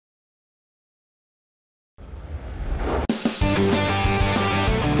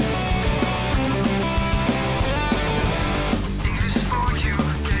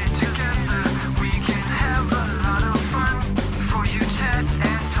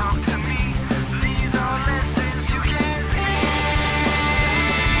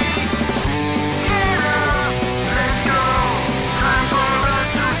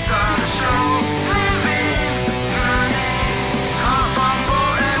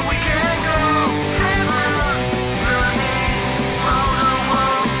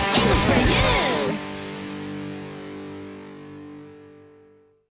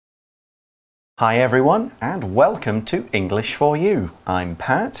Hi everyone, and welcome to English for You. I'm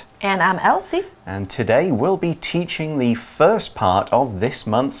Pat. And I'm Elsie. And today we'll be teaching the first part of this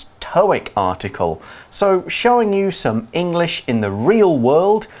month's TOEIC article. So showing you some English in the real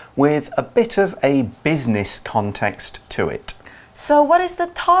world with a bit of a business context to it. So what is the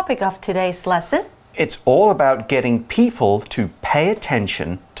topic of today's lesson? It's all about getting people to pay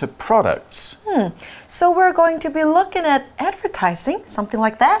attention to products. So we're going to be looking at advertising, something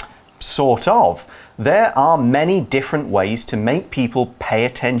like that? Sort of. There are many different ways to make people pay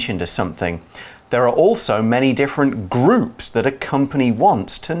attention to something. There are also many different groups that a company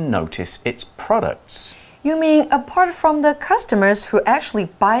wants to notice its products. You mean apart from the customers who actually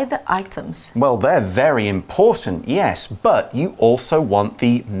buy the items? Well, they're very important, yes, but you also want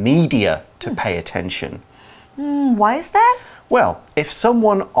the media to pay attention. Why is that? Well, if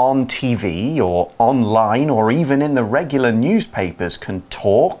someone on TV or online or even in the regular newspapers can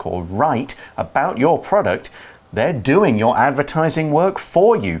talk or write about your product, they're doing your advertising work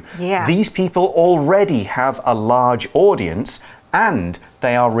for you. Yeah. These people already have a large audience and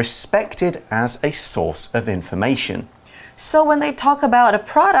they are respected as a source of information. So when they talk about a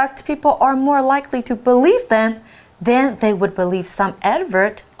product, people are more likely to believe them than they would believe some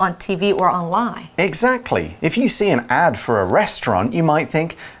advert on TV or online. Exactly. If you see an ad for a restaurant, you might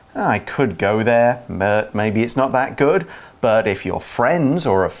think, I could go there, but maybe it's not that good. But if your friends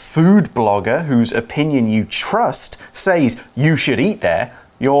or a food blogger whose opinion you trust says you should eat there,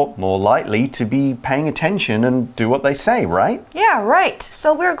 you're more likely to be paying attention and do what they say, right? Yeah, right.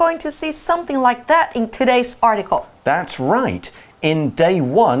 So we're going to see something like that in today's article. That's right. In day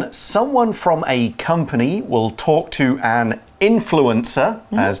one, someone from a company will talk to an influencer,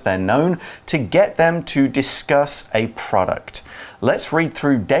 as they're known, to get them to discuss a product. Let's read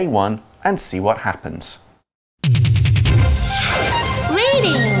through day one and see what happens.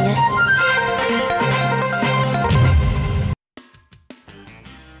 Reading.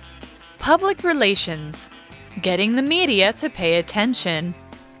 Public relations. Getting the media to pay attention.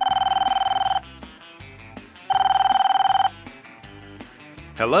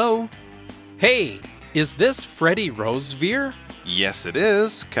 Hello? Hey, is this Freddie Rosevear? Yes, it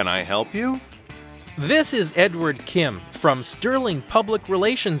is. Can I help you? This is Edward Kim from Sterling Public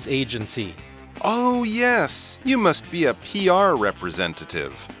Relations Agency. Oh, yes. You must be a PR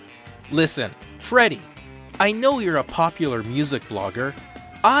representative. Listen, Freddie, I know you're a popular music blogger.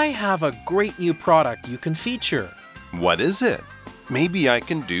 I have a great new product you can feature. What is it? Maybe I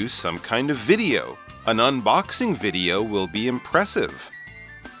can do some kind of video. An unboxing video will be impressive.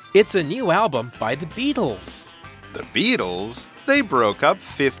 It's a new album by the Beatles. The Beatles? They broke up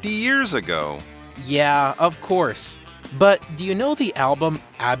 50 years ago. Yeah, of course. But do you know the album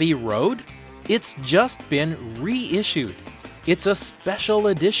Abbey Road? It's just been reissued. It's a special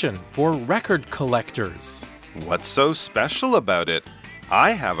edition for record collectors. What's so special about it?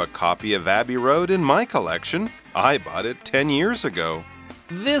 I have a copy of Abbey Road in my collection. I bought it 10 years ago.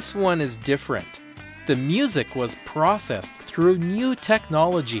 This one is different. The music was processed through new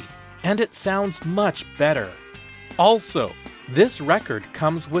technology, and it sounds much better. Also, this record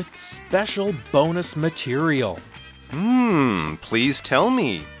comes with special bonus material. Please tell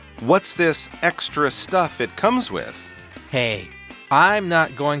me. What's this extra stuff it comes with? Hey, I'm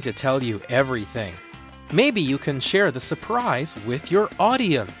not going to tell you everything. Maybe you can share the surprise with your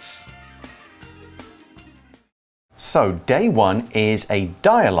audience. So day one is a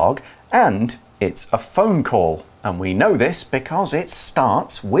dialogue and it's a phone call. And we know this because it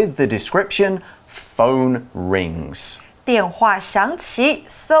starts with the description, phone rings. 电话响起.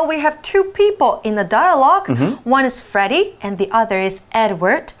 So we have two people in the dialogue. One is Freddie and the other is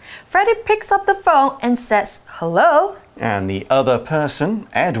Edward. Freddie picks up the phone and says, hello. And the other person,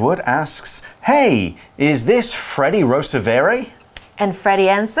 Edward, asks, Hey, is this Freddie Rosevear? And Freddie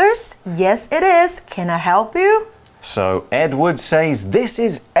answers, yes, it is. Can I help you? So Edward says, This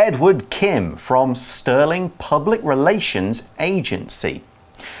is Edward Kim from Sterling Public Relations Agency.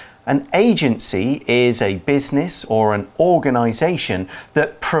 An agency is a business or an organization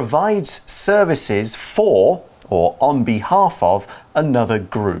that provides services for or on behalf of another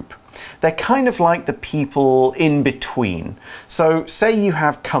group. They're kind of like the people in between. So say you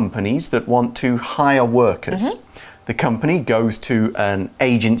have companies that want to hire workers. The company goes to an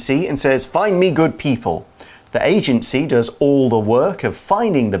agency and says, Find me good people. The agency does all the work of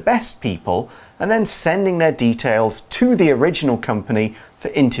finding the best people and then sending their details to the original company for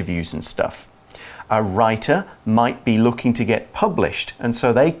interviews and stuff. A writer might be looking to get published, and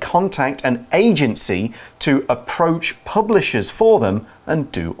so they contact an agency to approach publishers for them and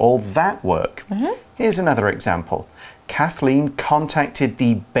do all that work. Here's another example. Kathleen contacted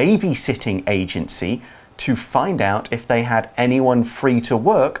the babysitting agency to find out if they had anyone free to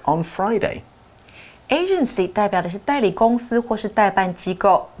work on Friday. Agency 代表的是代理公司或是代办机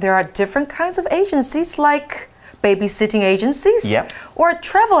构。There are different kinds of agencies like babysitting agencies, Yep. or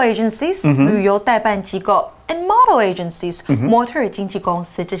travel agencies, 旅游代办机构。And model agencies, 模特儿经纪公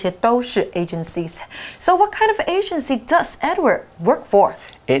司，这些都是 agencies. So what kind of agency does Edward work for?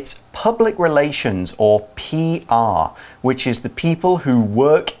 It's public relations, or PR, which is the people who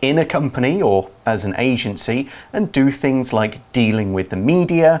work in a company or as an agency and do things like dealing with the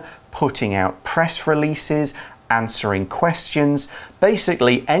media, putting out press releases, answering questions,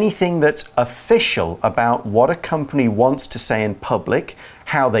 basically anything that's official about what a company wants to say in public,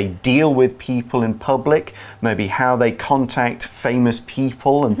 how they deal with people in public, maybe how they contact famous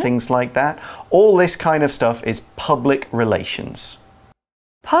people and things like that. All this kind of stuff is public relations.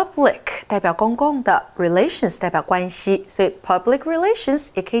 Public 代表公共的 ，relations 代表关系，所以 public relations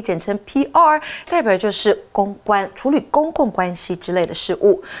也可以简称 PR， 代表就是公关，处理公共关系之类的事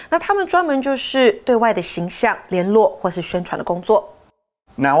务。那他们专门就是对外的形象联络或是宣传的工作。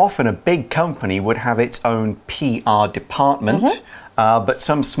Now, often a big company would have its own PR department, but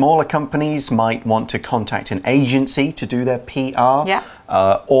some smaller companies might want to contact an agency to do their PR. Yeah.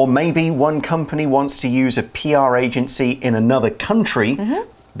 Or maybe one company wants to use a PR agency in another country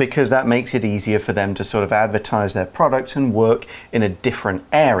because that makes it easier for them to sort of advertise their products and work in a different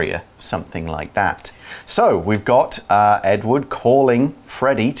area, something like that. So we've got Edward calling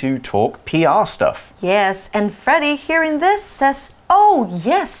Freddie to talk PR stuff. Yes, and Freddie hearing this says, "Oh,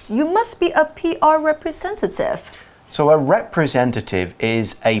 yes, you must be a PR representative." So a representative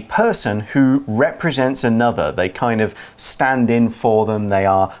is a person who represents another. They kind of stand in for them. They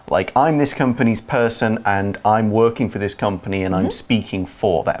are like, I'm this company's person and I'm working for this company and I'm speaking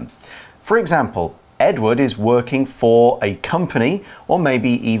for them. For example, Edward is working for a company or maybe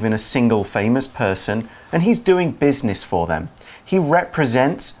even a single famous person and he's doing business for them. He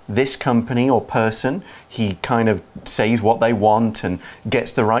represents this company or person. He kind of says what they want and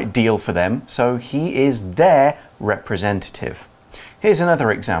gets the right deal for them. So he is their representative. Here's another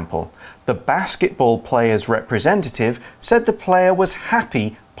example. The basketball player's representative said the player was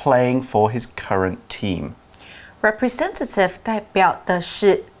happy playing for his current team. Representative 代表的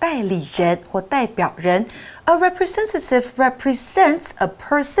是代理人或代表人。A representative represents a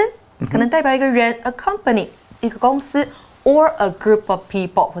person， 可能代表一个人 ，a company 一个公司。or a group of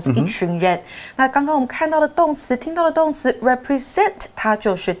people 或是一群人。那刚刚我们看到的动词、听到的动词 represent， 它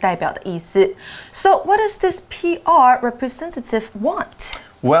就是代表的意思。So what does this PR representative want?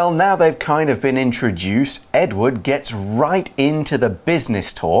 Well, now they've kind of been introduced, Edward gets right into the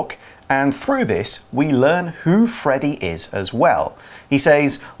business talk. And through this, we learn who Freddie is as well. He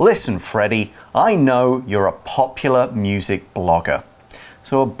says, "Listen, Freddie, I know you're a popular music blogger."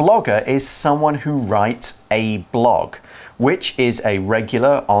 So a blogger is someone who writes a blog, which is a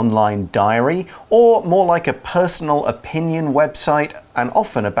regular online diary or more like a personal opinion website and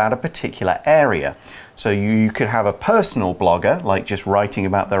often about a particular area. So you could have a personal blogger, like just writing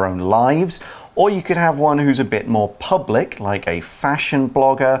about their own lives, or you could have one who's a bit more public, like a fashion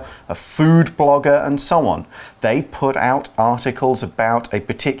blogger, a food blogger, and so on. They put out articles about a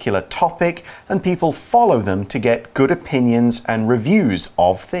particular topic, and people follow them to get good opinions and reviews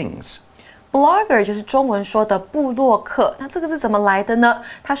of things. Blogger 就是中文说的部落客，那这个是怎么来的呢？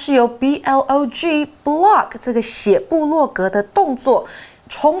它是由 blog blog 这个写部落格的动作，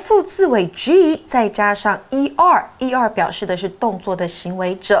重复字尾 g 再加上 er 表示的是动作的行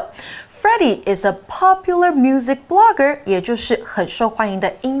为者。Freddie is a popular music blogger， 也就是很受欢迎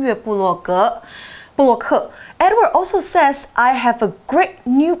的音乐部落客。Edward also says, "I have a great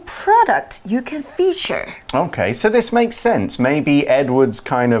new product you can feature." Okay, so this makes sense. Maybe Edward's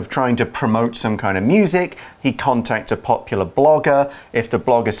kind of trying to promote some kind of music. He contacts a popular blogger. If the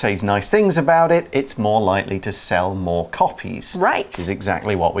blogger says nice things about it, it's more likely to sell more copies. Right. Which is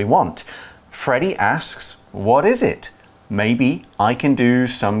exactly what we want. Freddie asks, "What is it?" Maybe I can do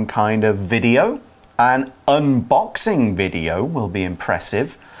some kind of video. An unboxing video will be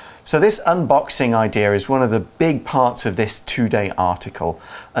impressive. So this unboxing idea is one of the big parts of this two-day article.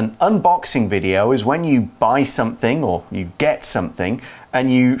 An unboxing video is when you buy something or you get something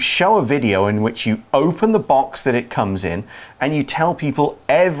and you show a video in which you open the box that it comes in and you tell people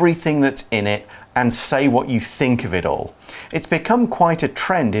everything that's in it and say what you think of it all. It's become quite a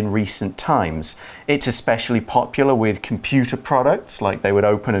trend in recent times. It's especially popular with computer products, like they would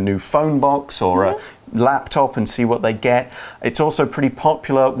open a new phone box or laptop and see what they get. It's also pretty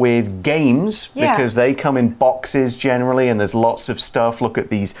popular with games because they come in boxes generally and there's lots of stuff. Look at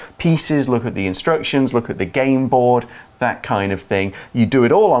these pieces, look at the instructions, look at the game board, that kind of thing. You do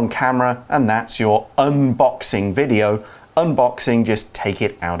it all on camera and that's your unboxing video. Unboxing, just take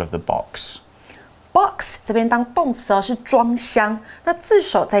it out of the box. Box 这边当动词是装箱，那字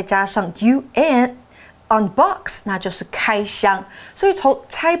首再加上 un。Unbox 那就是开箱，所以从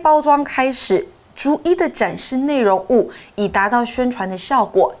拆包装开始，逐一的展示内容物，以达到宣传的效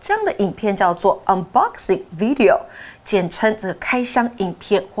果。这样的影片叫做 unboxing video， 简称这个开箱影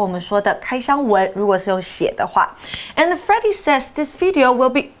片，或我们说的开箱文，如果是用写的话。And Freddie says this video will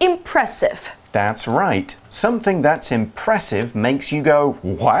be impressive. That's right. Something that's impressive makes you go,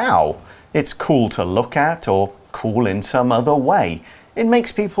 wow. It's cool to look at or cool in some other way. It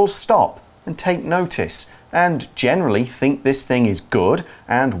makes people stop and take notice and generally think this thing is good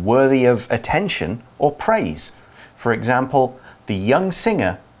and worthy of attention or praise. For example, the young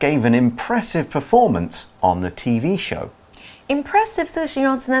singer gave an impressive performance on the TV show. Impressive 这个形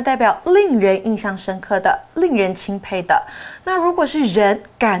容词呢，代表令人印象深刻的、令人钦佩的。那如果是人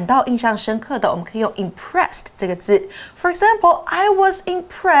感到印象深刻的，我们可以用 impressed 这个字。For example, I was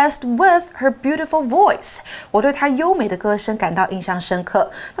impressed with her beautiful voice. 我对她优美的歌声感到印象深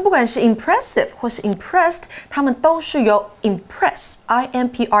刻。那不管是 impressive 或是 impressed， 它们都是由 impress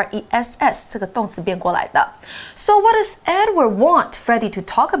I-M-P-R-E-S-S 这个动词变过来的。So what does Edward want Freddie to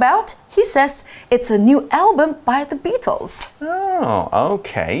talk about? He says it's a new album by the Beatles. Oh,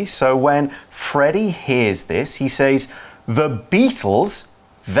 okay. So when Freddie hears this, he says, the Beatles,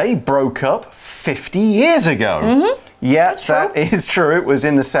 they broke up 50 years ago. Yeah, that is true. It was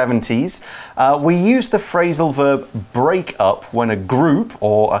in the 70s. We use the phrasal verb break up when a group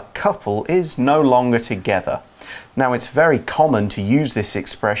or a couple is no longer together. Now, it's very common to use this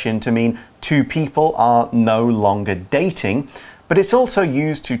expression to mean two people are no longer dating, but it's also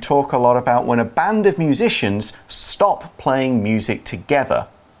used to talk a lot about when a band of musicians stop playing music together.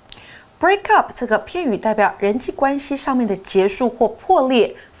 Break up 这个片语代表人际关系上面的结束或破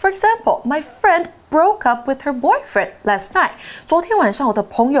裂。For example, my friend broke up with her boyfriend last night. 昨天晚上我的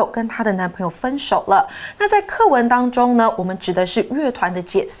朋友跟她的男朋友分手了。那在课文当中呢，我们指的是乐团的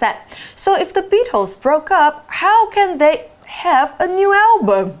解散。So if the Beatles broke up, how can they have a new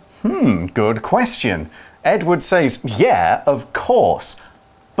album? Good question. Edward says, yeah, of course.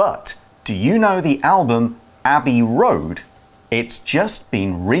 But do you know the album Abbey Road? It's just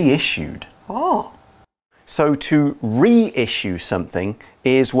been reissued. Oh. So to reissue something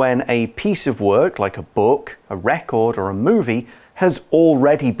is when a piece of work, like a book, a record, or a movie, has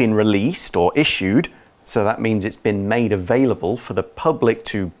already been released or issued. So that means it's been made available for the public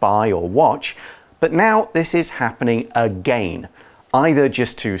to buy or watch. But now this is happening again, either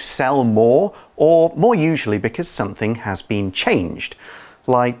just to sell more or more usually because something has been changed.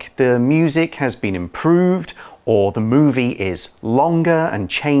 Like the music has been improved, or the movie is longer and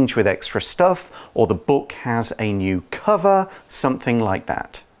changed with extra stuff, or the book has a new cover, something like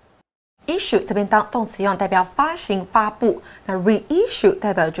that. Issue 这边当动词用，代表发行、发布。那 reissue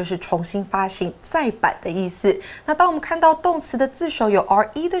代表就是重新发行、再版的意思。那当我们看到动词的字首有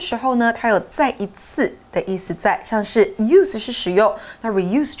re 的时候呢，它有再一次的意思在，像是 use 是使用，那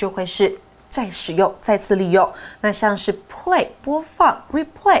reuse 就会是再使用、再次利用。那像是 play 播放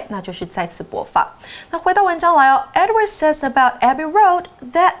 ，replay 那就是再次播放。那回到文章来哦 ，Edward says about Abbey Road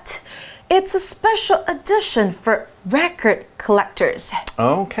that it's a special edition for record collectors.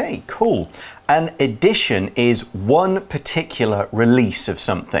 Okay, cool. An edition is one particular release of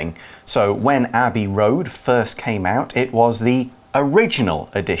something. So when Abbey Road first came out, it was the original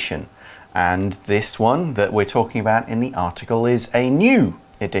edition. And this one that we're talking about in the article is a new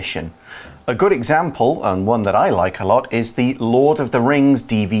edition. A good example, and one that I like a lot, is the Lord of the Rings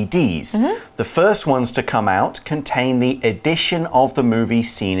DVDs. The first ones to come out contain the edition of the movie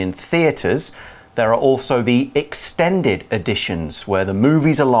seen in theatres. There are also the extended editions, where the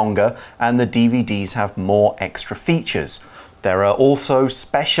movies are longer and the DVDs have more extra features. There are also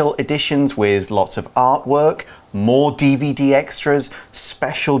special editions with lots of artwork, more DVD extras,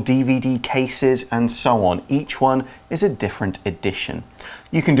 special DVD cases, and so on. Each one is a different edition.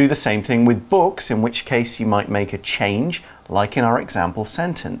 You can do the same thing with books, in which case you might make a change, like in our example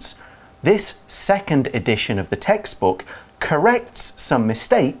sentence. This second edition of the textbook corrects some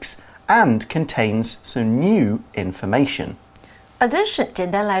mistakes and contains some new information. Edition 简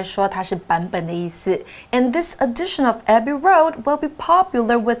单来说，它是版本的意思。And this edition of Abbey Road will be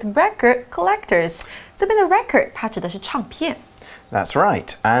popular with record collectors. 这边的 record 它指的是唱片。That's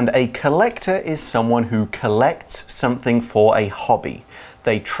right. And a collector is someone who collects something for a hobby.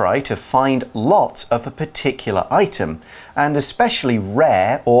 They try to find lots of a particular item, and especially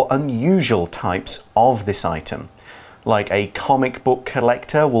rare or unusual types of this item. Like a comic book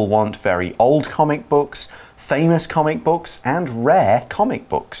collector will want very old comic books, famous comic books, and rare comic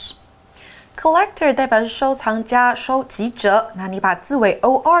books. Collector 代表是收藏家、收集者。那你把字尾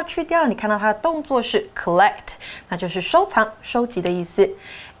or 去掉，你看到它的动作是 collect， 那就是收藏、收集的意思。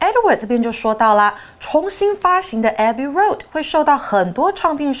Edward 这边就说到啦，重新发行的 Abbey Road 会受到很多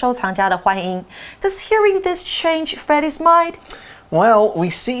唱片收藏家的欢迎。Does hearing this change Freddie's mind? Well, we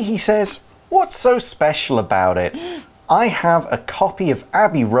see he says, "What's so special about it? I have a copy of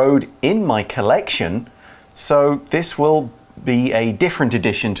Abbey Road in my collection, so this will be a different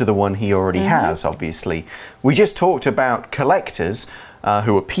edition to the one he already has, obviously. We just talked about collectors,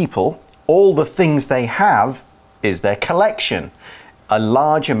 who are people. All the things they have is their collection. A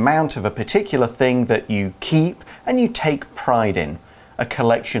large amount of a particular thing that you keep and you take pride in. A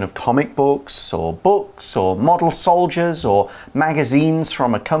collection of comic books or model soldiers or magazines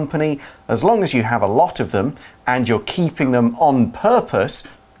from a company. As long as you have a lot of them and you're keeping them on purpose,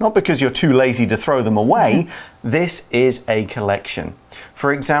 not because you're too lazy to throw them away, this is a collection.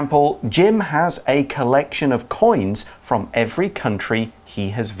 For example, Jim has a collection of coins from every country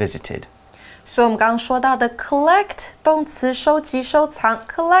he has visited. 所以我们刚刚说到的 collect 动词收集收藏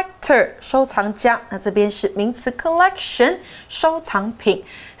collector 收藏家，那这边是名词 collection 收藏品。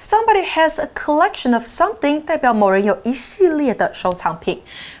Somebody has a collection of something 代表某人有一系列的收藏品。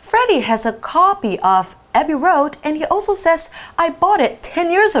Freddie has a copy of Abbey Road and he also says, I bought it 10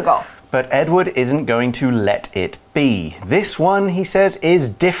 years ago. But Edward isn't going to let it be. This one, he says, is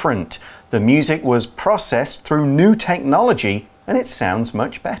different. The music was processed through new technology and it sounds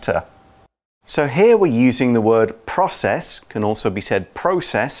much better. So here we're using the word process, can also be said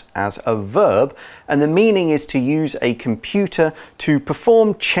process, as a verb, and the meaning is to use a computer to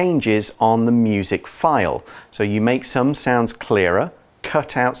perform changes on the music file. So you make some sounds clearer,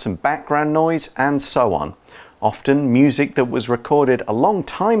 cut out some background noise, and so on. Often, music that was recorded a long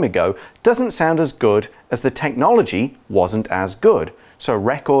time ago doesn't sound as good as the technology wasn't as good. So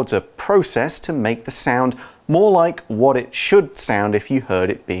records are processed to make the sound more like what it should sound if you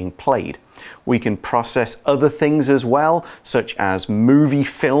heard it being played. We can process other things as well, such as movie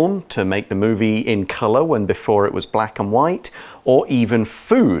film to make the movie in color when before it was black and white, or even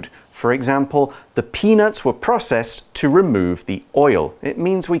food. For example, the peanuts were processed to remove the oil. It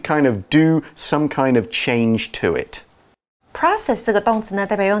means we kind of do some kind of change to it. Process 这个动词呢，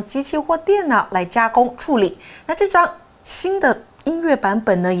代表用机器或电脑来加工处理。那这张新的音乐版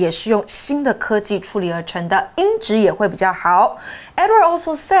本呢，也是用新的科技处理而成的，音质也会比较好。Edward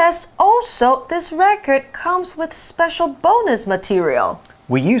also says, also this record comes with special bonus material.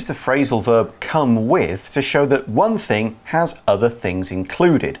 We use the phrasal verb come with to show that one thing has other things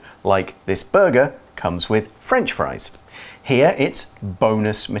included, like this burger comes with French fries. Here it's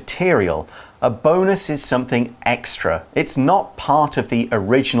bonus material. A bonus is something extra. It's not part of the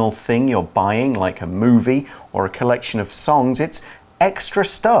original thing you're buying, like a movie or a collection of songs. It's extra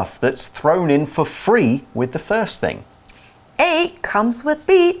stuff that's thrown in for free with the first thing. A comes with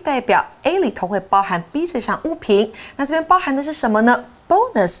B 代表 A 里头会包含 B 这项物品。那这边包含的是什么呢？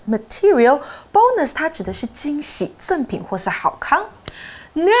 Bonus material. Bonus 它指的是惊喜、赠品或是好康。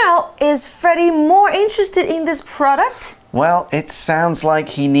Now, is Freddie more interested in this product? Well, it sounds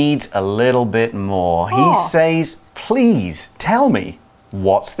like he needs a little bit more. He says, please tell me,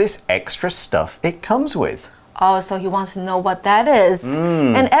 what's this extra stuff it comes with? Oh, so he wants to know what that is.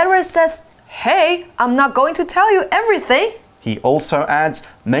 And Edward says, hey, I'm not going to tell you everything. He also adds,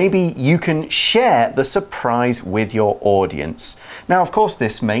 maybe you can share the surprise with your audience. Now, of course,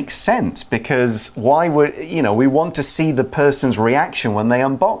 this makes sense because why would, we want to see the person's reaction when they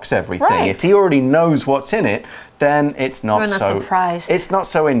unbox everything. Right. If he already knows what's in it, then it's not surprised. It's not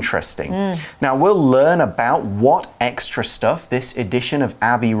so interesting. Now, we'll learn about what extra stuff this edition of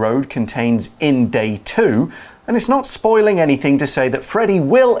Abbey Road contains in day 2. And it's not spoiling anything to say that Freddie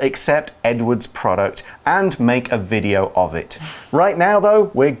will accept Edward's product and make a video of it. Right now,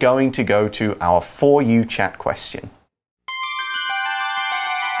 though, we're going to go to our For You chat question.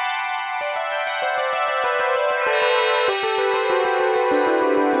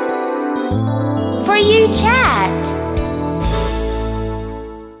 For You chat.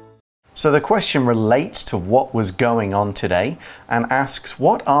 So the question relates to what was going on today and asks,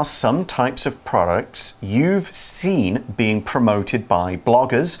 what are some types of products you've seen being promoted by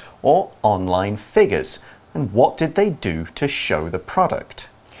bloggers or online figures? And what did they do to show the product?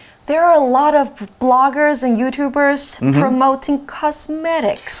 There are a lot of bloggers and YouTubers promoting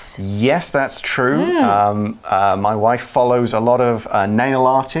cosmetics. Yes, that's true. My wife follows a lot of nail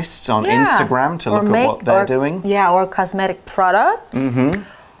artists on Instagram to look at what they're doing. Yeah, or cosmetic products.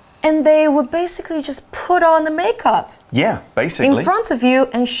 And they would basically just put on the makeup. Yeah, basically. In front of you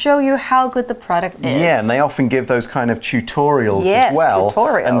and show you how good the product is. Yeah, and they often give those kind of tutorials as well. Yes,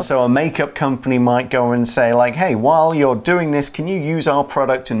 tutorials. And so a makeup company might go and say like, hey, while you're doing this, can you use our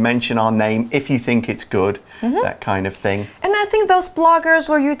product and mention our name if you think it's good? That kind of thing. And I think those bloggers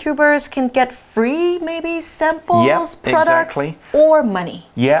or YouTubers can get free, maybe samples, products, or money.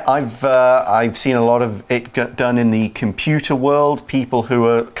 Yeah, I've seen a lot of it done in the computer world. People who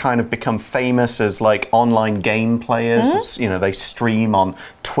are kind of become famous as like online game players. You know, they stream on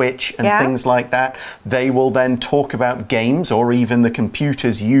Twitch and things like that. They will then talk about games or even the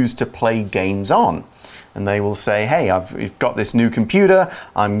computers used to play games on. And they will say, hey, I've got this new computer,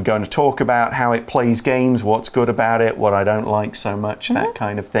 I'm going to talk about how it plays games, what's good about it, what I don't like so much, that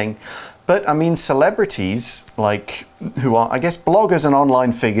kind of thing. But I mean, celebrities, like, who are, I guess, bloggers and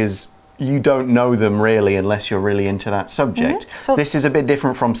online figures, you don't know them really unless you're really into that subject. So this is a bit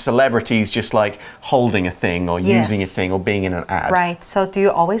different from celebrities just like holding a thing or using a thing or being in an ad. Right, so do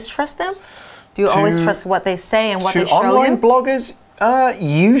you always trust them? Do you always trust what they say and what they show you? Online bloggers?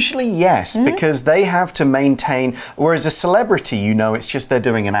 Usually yes, because they have to maintain, whereas a celebrity, you know, it's just they're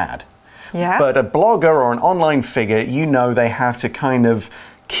doing an ad. Yeah. But a blogger or an online figure, you know, they have to kind of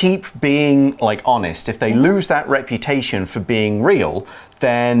keep being like honest. If they lose that reputation for being real,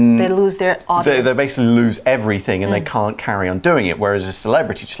 then they lose their audience. They basically lose everything and they can't carry on doing it. Whereas a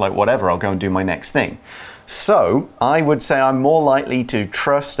celebrity, just like whatever, I'll go and do my next thing. So I would say I'm more likely to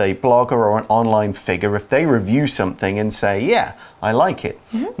trust a blogger or an online figure if they review something and say, yeah, I like it.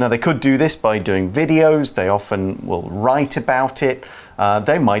 Now they could do this by doing videos. They often will write about it.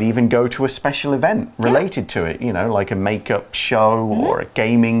 They might even go to a special event related to it, you know, like a makeup show or a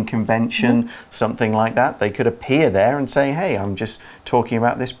gaming convention, something like that. They could appear there and say, hey, I'm just talking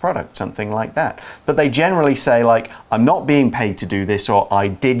about this product, something like that. But they generally say like, I'm not being paid to do this, or I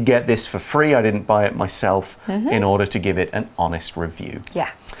did get this for free, I didn't buy it myself, in order to give it an honest review.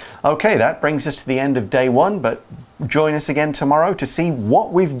 Yeah. Okay, that brings us to the end of day one, but join us again tomorrow to see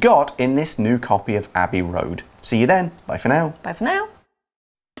what we've got in this new copy of Abbey Road. See you then. Bye for now. Bye for now.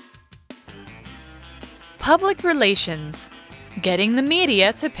 Public relations. Getting the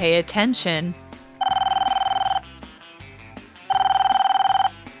media to pay attention.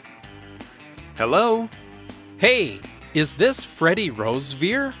 Hello? Hey, is this Freddie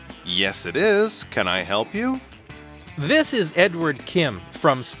Rosevear? Yes, it is. Can I help you? This is Edward Kim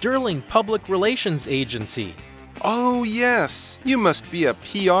from Sterling Public Relations Agency. Oh, yes. You must be a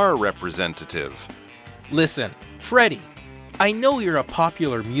PR representative. Listen, Freddie, I know you're a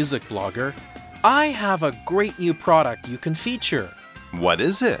popular music blogger. I have a great new product you can feature. What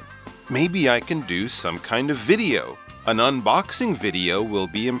is it? Maybe I can do some kind of video. An unboxing video will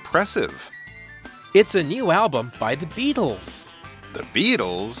be impressive. It's a new album by the Beatles. The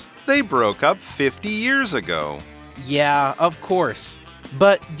Beatles? They broke up 50 years ago. Yeah, of course.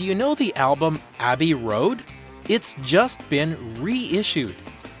 But do you know the album Abbey Road? It's just been reissued.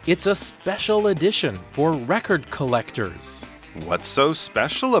 It's a special edition for record collectors. What's so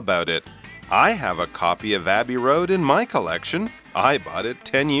special about it? I have a copy of Abbey Road in my collection. I bought it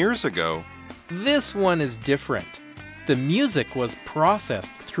 10 years ago. This one is different. The music was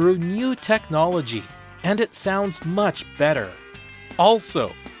processed through new technology, and it sounds much better.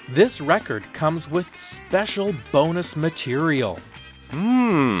 Also, this record comes with special bonus material.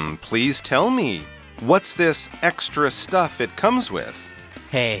 Please tell me. What's this extra stuff it comes with?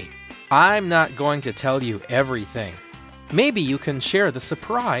 Hey, I'm not going to tell you everything. Maybe you can share the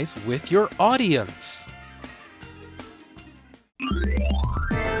surprise with your audience.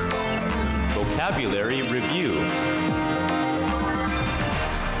 Vocabulary Review.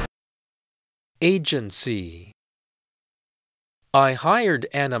 Agency. I hired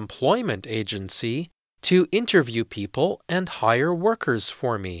an employment agency to interview people and hire workers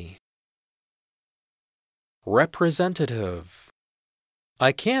for me. Representative.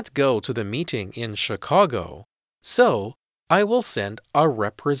 I can't go to the meeting in Chicago, so I will send a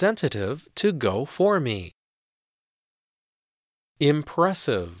representative to go for me.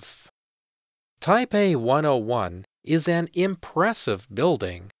 Impressive. Taipei 101 is an impressive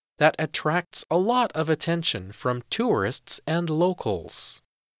building that attracts a lot of attention from tourists and locals.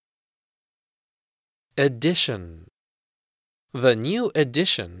 Edition. The new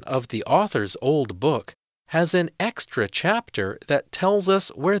edition of the author's old book has an extra chapter that tells us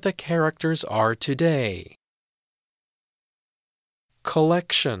where the characters are today.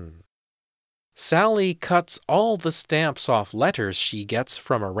 collection. Sally cuts all the stamps off letters she gets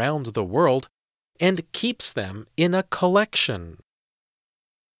from around the world and keeps them in a collection.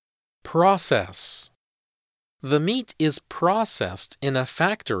 Process. The meat is processed in a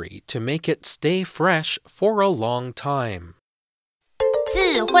factory to make it stay fresh for a long time.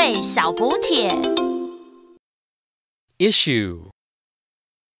 智慧小补帖 Issue.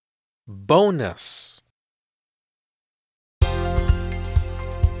 Bonus.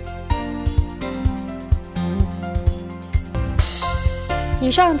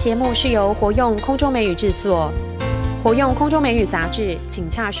 以上节目是由活用空中美语制作。活用空中美语杂志，请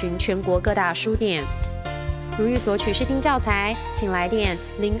洽询全国各大书店。如欲索取试听教材，请来电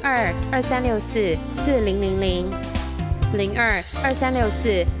02-2364-4000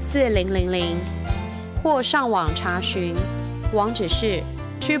 02-2364-4000，或上网查询，网址是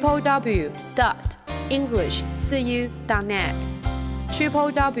www.english4u.net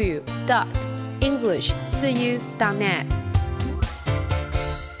www.english4u.net